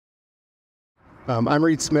I'm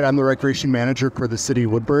Reed Smith. I'm the Recreation Manager for the City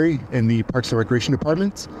of Woodbury in the Parks and Recreation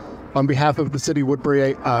Department. On behalf of the City of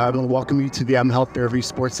Woodbury, I want to welcome you to the Health Fairview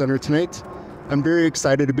Sports Center tonight. I'm very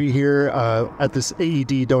excited to be here at this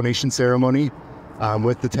AED donation ceremony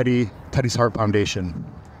with the Teddy's Heart Foundation.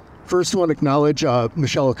 First, I want to acknowledge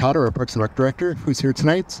Michelle Okada, our Parks and Rec Director, who's here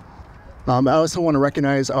tonight. I also want to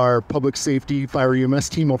recognize our Public Safety Fire EMS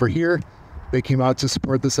team over here. They came out to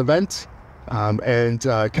support this event. And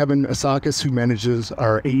Kevin Asakis, who manages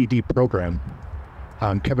our AED program.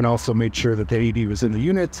 Kevin also made sure that the AED was in the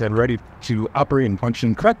unit and ready to operate and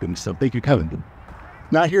function correctly. So thank you, Kevin.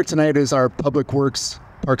 Not here tonight is our Public Works,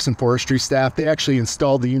 Parks and Forestry staff. They actually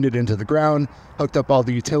installed the unit into the ground, hooked up all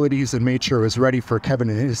the utilities, and made sure it was ready for Kevin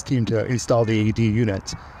and his team to install the AED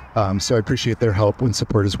unit. So I appreciate their help and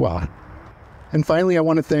support as well. And finally, I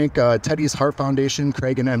want to thank Teddy's Heart Foundation,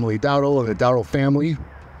 Craig and Emily Dowdle, and the Dowdle family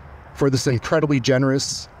for this incredibly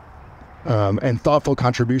generous and thoughtful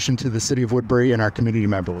contribution to the City of Woodbury and our community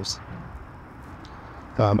members.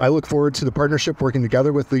 I look forward to the partnership working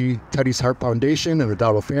together with the Teddy's Heart Foundation and the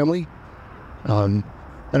Dowdle family. And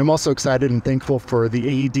I'm also excited and thankful for the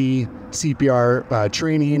AED CPR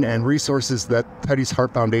training and resources that Teddy's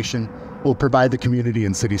Heart Foundation will provide the community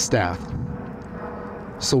and city staff.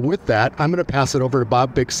 So with that, I'm going to pass it over to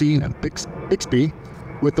Bob Bixby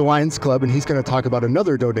with the Lions Club, and he's going to talk about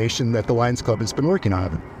another donation that the Lions Club has been working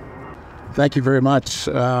on. Thank you very much.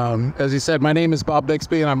 As you said, my name is Bob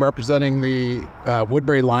Bixby, and I'm representing the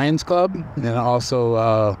Woodbury Lions Club and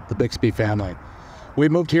also the Bixby family. We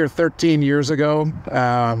moved here 13 years ago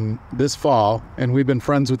this fall, and we've been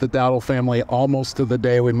friends with the Dowdle family almost to the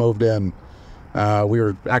day we moved in. We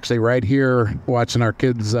were actually right here watching our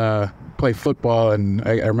kids play football, and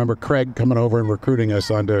I remember Craig coming over and recruiting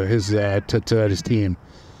us onto his to his team.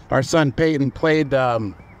 Our son Peyton played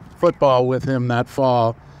football with him that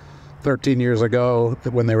fall 13 years ago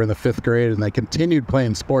when they were in the 5th grade, and they continued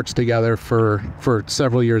playing sports together for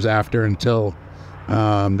several years after until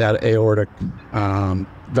that aortic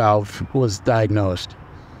valve was diagnosed.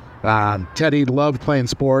 Teddy loved playing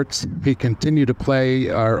sports. He continued to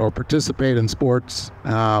play or participate in sports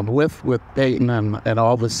with Peyton and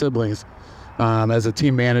all the siblings as a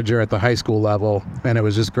team manager at the high school level, and it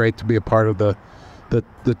was just great to be a part of the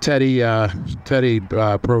Teddy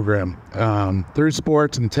program. Through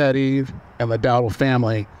sports and Teddy and the Dowdle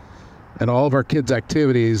family and all of our kids'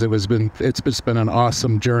 activities, it's just been an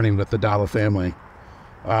awesome journey with the Dowdle family.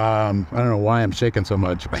 I don't know why I'm shaking so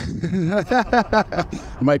much.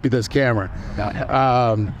 It might be this camera.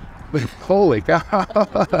 Holy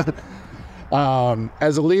cow.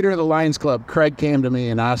 As a leader of the Lions Club, Craig came to me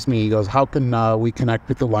and asked me, he goes, how can we connect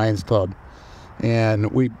with the Lions Club? And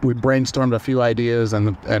we brainstormed a few ideas,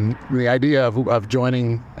 and the idea of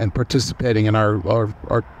joining and participating in our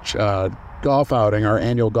golf outing, our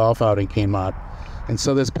annual golf outing, came up. And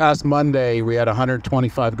so this past Monday, we had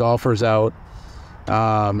 125 golfers out.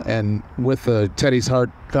 And with the Teddy's Heart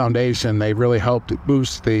Foundation, they really helped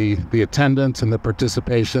boost the attendance and the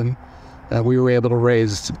participation. And we were able to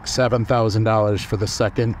raise $7,000 for the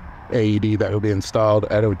second AED that will be installed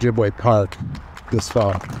at Ojibwe Park this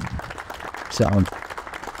fall. So,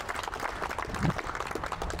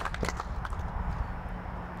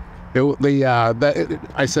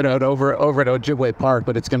 I set out over at Ojibwe Park,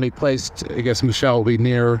 but it's going to be placed, I guess Michelle will be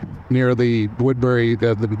near the Woodbury,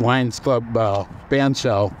 the Lions Club band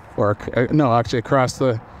shell, or no, actually across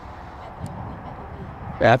at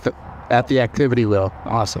the activity wheel.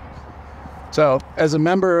 Awesome. So, as a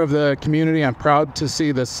member of the community, I'm proud to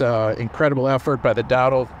see this incredible effort by the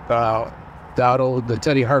Dowdle, the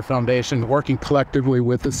Teddy Heart Foundation, working collectively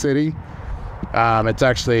with the city. It's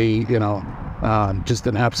actually, just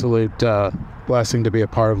an absolute blessing to be a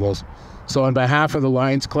part of those. So on behalf of the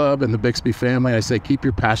Lions Club and the Bixby family, I say keep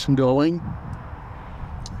your passion going.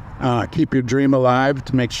 Keep your dream alive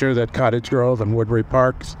to make sure that Cottage Grove and Woodbury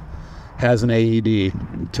Parks has an AED.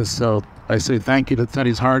 So I say thank you to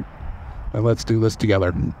Teddy's Heart, and let's do this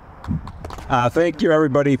together. Thank you,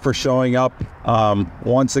 everybody, for showing up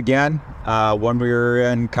once again when we were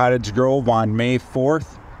in Cottage Grove on May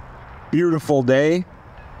 4th. Beautiful day.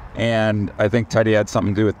 And I think Teddy had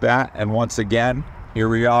something to do with that. And once again, here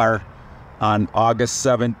we are on August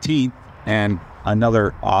 17th, and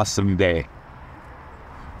another awesome day.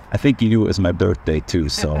 I think he knew it was my birthday too,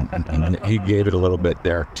 so he gave it a little bit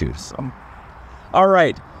there too. So, all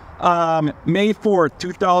right, May 4th,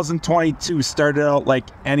 2022 started out like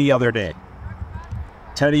any other day.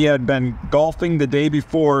 Teddy had been golfing the day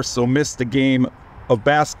before, so missed the game of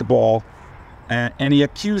basketball. And he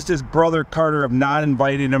accused his brother Carter of not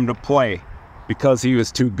inviting him to play because he was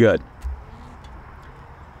too good.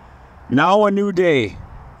 Now a new day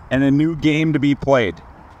and a new game to be played.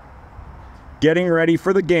 Getting ready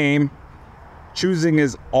for the game, choosing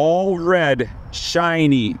his all red,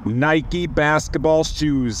 shiny Nike basketball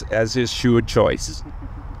shoes as his shoe of choice.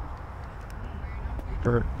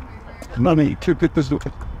 Money.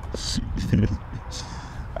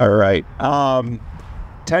 All right.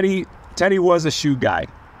 Teddy was a shoe guy,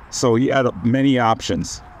 so he had many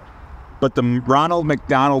options. But the Ronald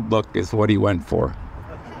McDonald look is what he went for.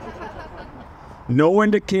 No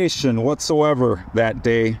indication whatsoever that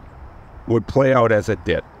day would play out as it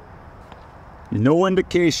did. No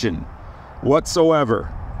indication whatsoever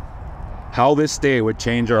how this day would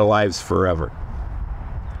change our lives forever.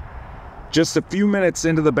 Just a few minutes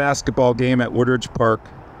into the basketball game at Woodridge Park,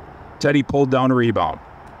 Teddy pulled down a rebound,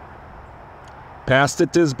 passed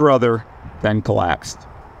it to his brother, then collapsed,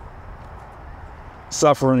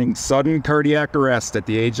 suffering sudden cardiac arrest at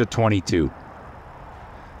the age of 22.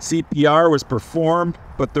 CPR was performed,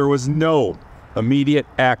 but there was no immediate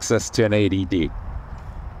access to an AED.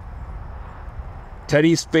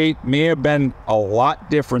 Teddy's fate may have been a lot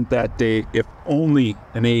different that day if only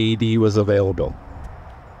an AED was available.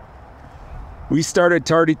 We started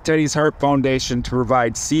Teddy's Heart Foundation to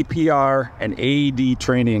provide CPR and AED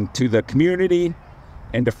training to the community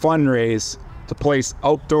and to fundraise to place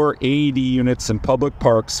outdoor AED units in public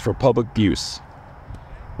parks for public use.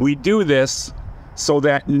 We do this so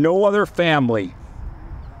that no other family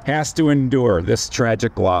has to endure this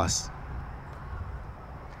tragic loss.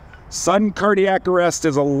 Sudden cardiac arrest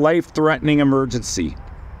is a life-threatening emergency.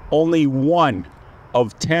 Only 1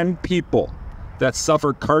 of 10 people that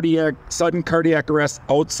suffer sudden cardiac arrest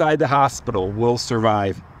outside the hospital will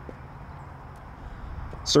survive.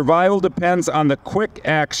 Survival depends on the quick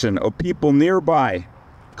action of people nearby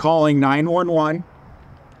calling 911,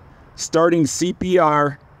 starting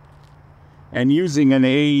CPR, and using an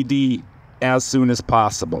AED as soon as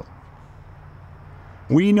possible.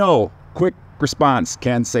 We know quick response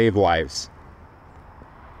can save lives.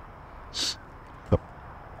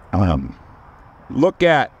 Look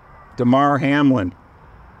at Damar Hamlin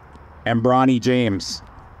and Bronny James.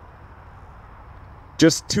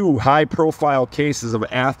 Just 2 high-profile cases of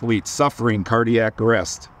athletes suffering cardiac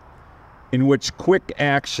arrest, in which quick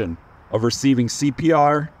action of receiving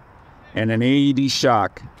CPR and an AED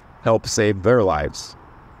shock helped save their lives.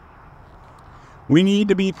 We need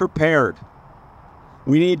to be prepared.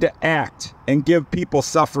 We need to act and give people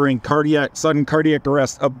suffering sudden cardiac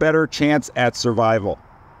arrest a better chance at survival.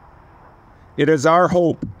 It is our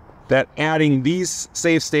hope that adding these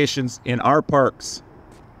safe stations in our parks,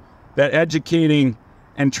 that educating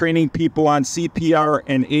and training people on CPR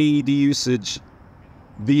and AED usage,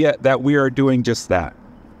 that we are doing just that.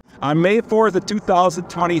 On May 4th of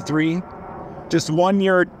 2023, just 1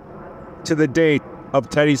 year to the date of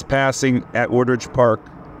Teddy's passing at Woodridge Park,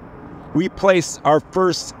 we placed our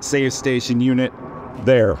first safe station unit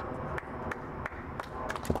there.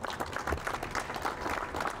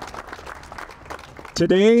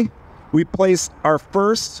 Today, we place our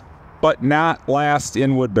first but not last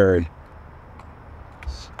in Woodbury.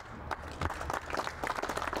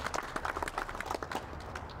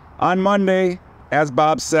 On Monday, as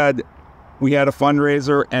Bob said, we had a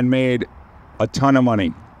fundraiser and made a ton of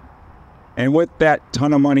money. And with that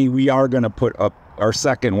ton of money, we are going to put up our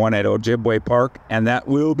second one at Ojibwe Park, and that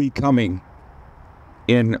will be coming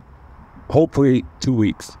in hopefully 2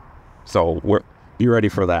 weeks. So be ready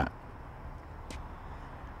for that.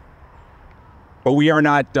 But we are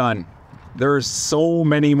not done. There's so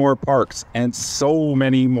many more parks and so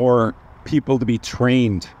many more people to be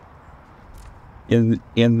trained in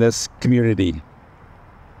this community.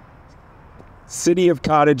 City of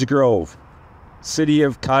Cottage Grove, City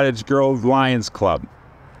of Cottage Grove Lions Club,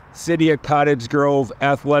 City of Cottage Grove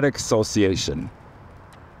Athletic Association,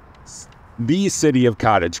 the City of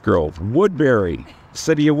Cottage Grove, Woodbury,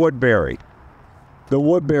 City of Woodbury, the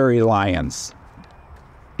Woodbury Lions,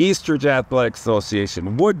 Eastridge Athletic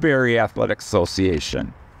Association, Woodbury Athletic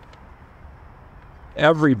Association.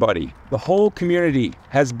 Everybody, the whole community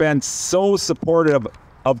has been so supportive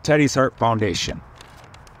of Teddy's Heart Foundation.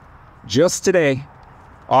 Just today,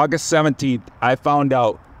 August 17th, I found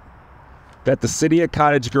out that the City of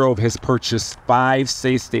Cottage Grove has purchased 5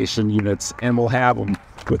 safe station units and will have them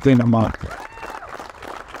within a month.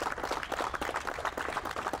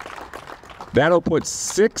 That'll put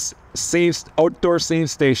 6 outdoor safe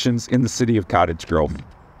stations in the City of Cottage Grove.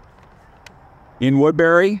 In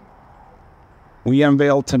Woodbury, we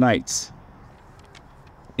unveil tonight's.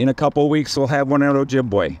 In a couple weeks, we'll have one at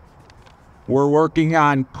Ojibwe. We're working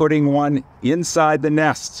on putting one inside the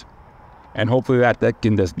nest, and hopefully that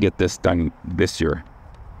can just get this done this year.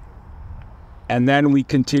 And then we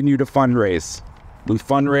continue to fundraise. We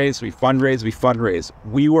fundraise, we fundraise, we fundraise.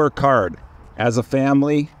 We work hard as a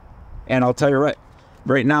family. And I'll tell you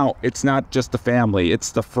right now, it's not just the family,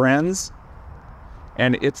 it's the friends,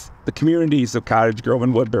 and it's the communities of Cottage Grove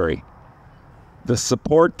and Woodbury. The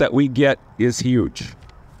support that we get is huge.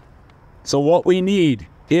 So what we need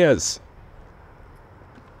is,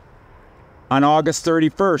 on August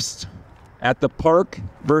 31st, at the Park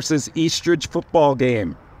versus Eastridge football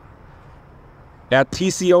game at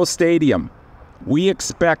TCO Stadium, we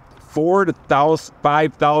expect 4,000 to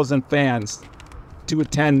 5,000 fans to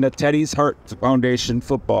attend the Teddy's Heart Foundation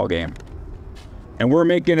football game. And we're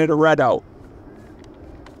making it a red out.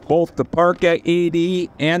 Both the Park AED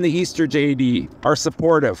and the Eastridge AED are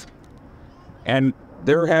supportive. And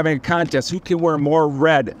they're having a contest who can wear more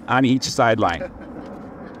red on each sideline.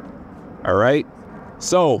 All right?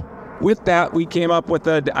 So with that, we came up with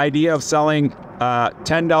the idea of selling a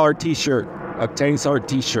 $10 t-shirt, a Teddy's Heart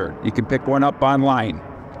t-shirt. You can pick one up online.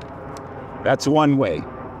 That's one way.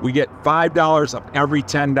 We get $5 of every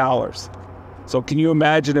 $10. So can you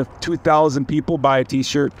imagine if 2,000 people buy a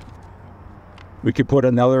t-shirt? We could put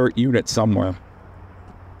another unit somewhere.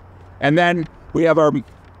 And then we have our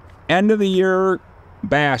end of the year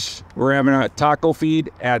bash. We're having a taco feed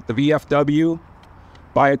at the VFW.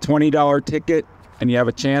 Buy a $20 ticket and you have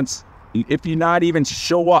a chance, if you not even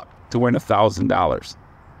show up, to win $1,000.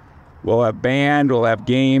 We'll have band, we'll have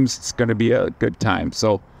games. It's going to be a good time.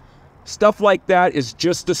 So stuff like that is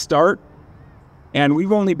just a start. And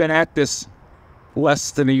we've only been at this less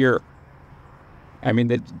than a year. I mean,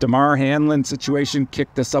 the Damar Hanlon situation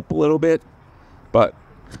kicked us up a little bit. But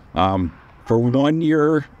for 1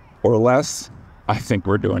 year or less, I think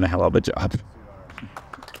we're doing a hell of a job.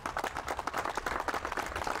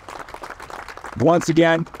 Once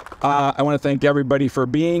again, I want to thank everybody for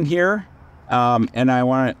being here. And I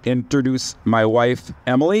want to introduce my wife,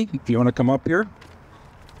 Emily, if you want to come up here.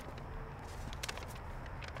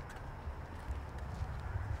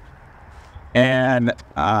 And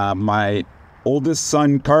my oldest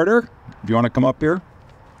son, Carter, if you want to come up here.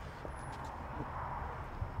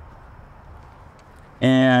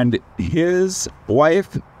 And his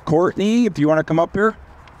wife, Courtney, if you want to come up here.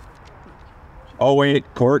 Oh, wait,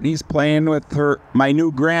 Courtney's playing with my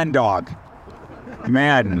new grand dog,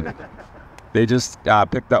 Madden. They just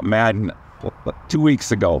picked up Madden 2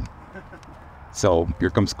 weeks ago. So here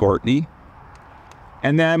comes Courtney.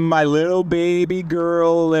 And then my little baby girl,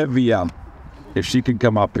 Olivia, if she could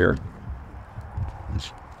come up here.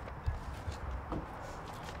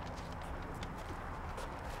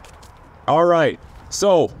 All right.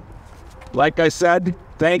 So, like I said,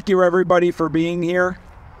 thank you everybody for being here.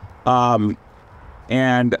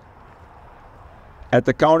 And at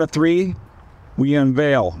the count of 3, we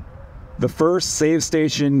unveil the first Save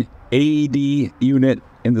Station AED unit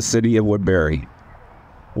in the city of Woodbury.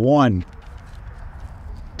 1,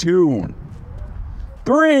 2,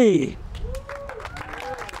 3.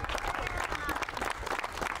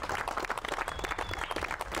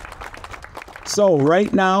 So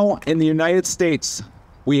right now in the United States,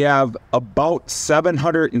 we have about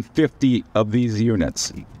 750 of these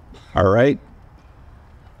units. All right.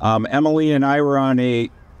 Emily and I were on a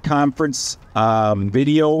conference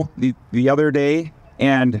video the other day,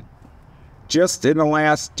 and just in the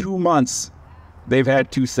last 2 months, they've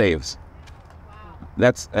had 2 saves.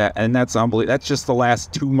 That's unbelievable. That's just the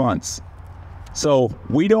last 2 months. So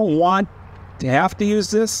we don't want to have to use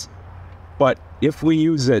this, but if we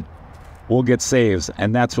use it, we'll get saves,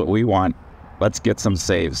 and that's what we want. Let's get some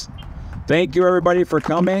saves. Thank you, everybody, for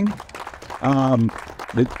coming.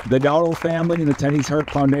 The Dowdle family and the Teddy's Heart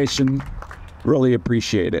Foundation really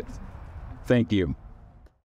appreciate it. Thank you.